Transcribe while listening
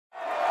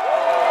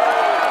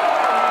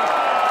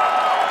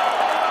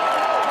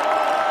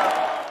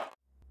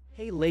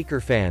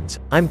Laker fans,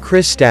 I'm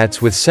Chris Stats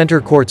with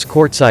Center Court's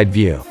Courtside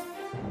View.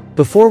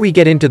 Before we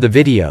get into the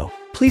video,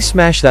 please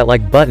smash that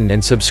like button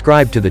and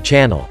subscribe to the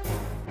channel.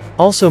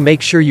 Also make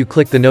sure you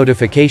click the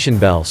notification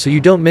bell so you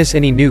don't miss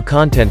any new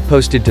content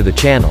posted to the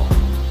channel.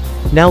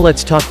 Now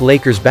let's talk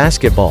Lakers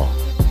basketball.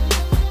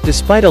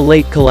 Despite a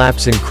late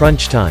collapse in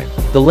crunch time,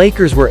 the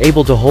Lakers were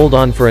able to hold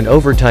on for an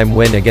overtime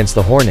win against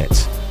the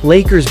Hornets.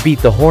 Lakers beat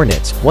the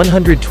Hornets,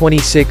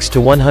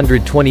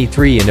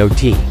 126-123 in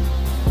OT.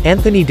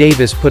 Anthony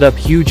Davis put up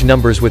huge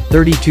numbers with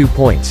 32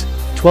 points,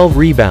 12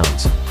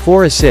 rebounds,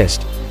 4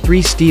 assists,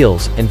 3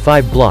 steals, and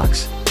 5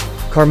 blocks.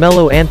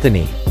 Carmelo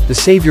Anthony, the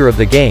savior of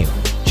the game,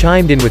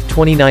 chimed in with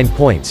 29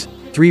 points,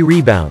 3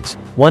 rebounds,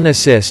 1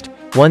 assist,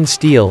 1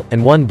 steal,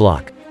 and 1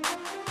 block.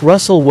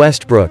 Russell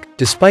Westbrook,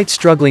 despite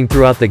struggling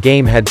throughout the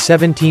game, had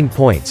 17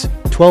 points,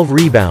 12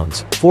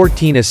 rebounds,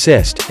 14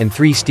 assists, and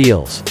 3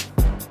 steals,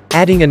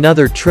 adding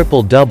another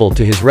triple-double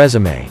to his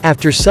resume.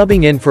 After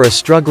subbing in for a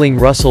struggling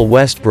Russell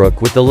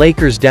Westbrook with the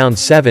Lakers down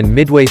 7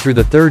 midway through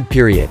the third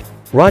period,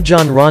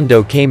 Rajon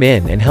Rondo came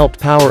in and helped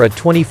power a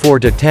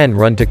 24-10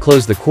 run to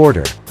close the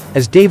quarter,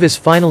 as Davis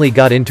finally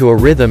got into a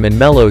rhythm and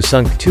Melo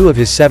sunk 2 of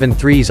his 7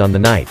 threes on the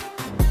night.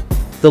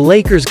 The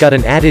Lakers got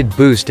an added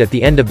boost at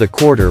the end of the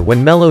quarter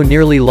when Melo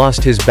nearly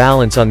lost his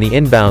balance on the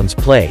inbounds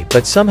play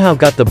but somehow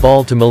got the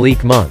ball to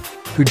Malik Monk,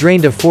 who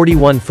drained a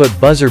 41-foot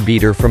buzzer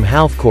beater from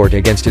half-court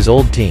against his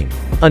old team.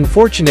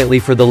 Unfortunately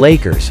for the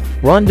Lakers,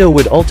 Rondo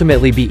would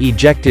ultimately be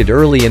ejected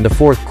early in the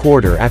fourth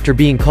quarter after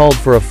being called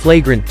for a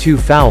flagrant 2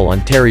 foul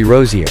on Terry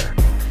Rozier.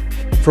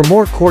 For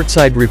more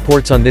courtside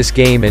reports on this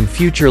game and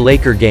future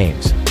Laker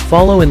games,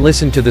 follow and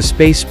listen to the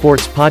Space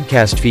Sports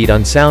podcast feed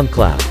on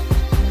SoundCloud.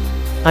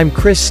 I'm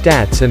Chris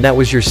Stats and that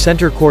was your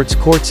Center Court's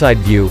Courtside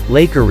View,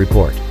 Laker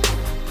Report.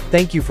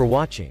 Thank you for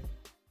watching.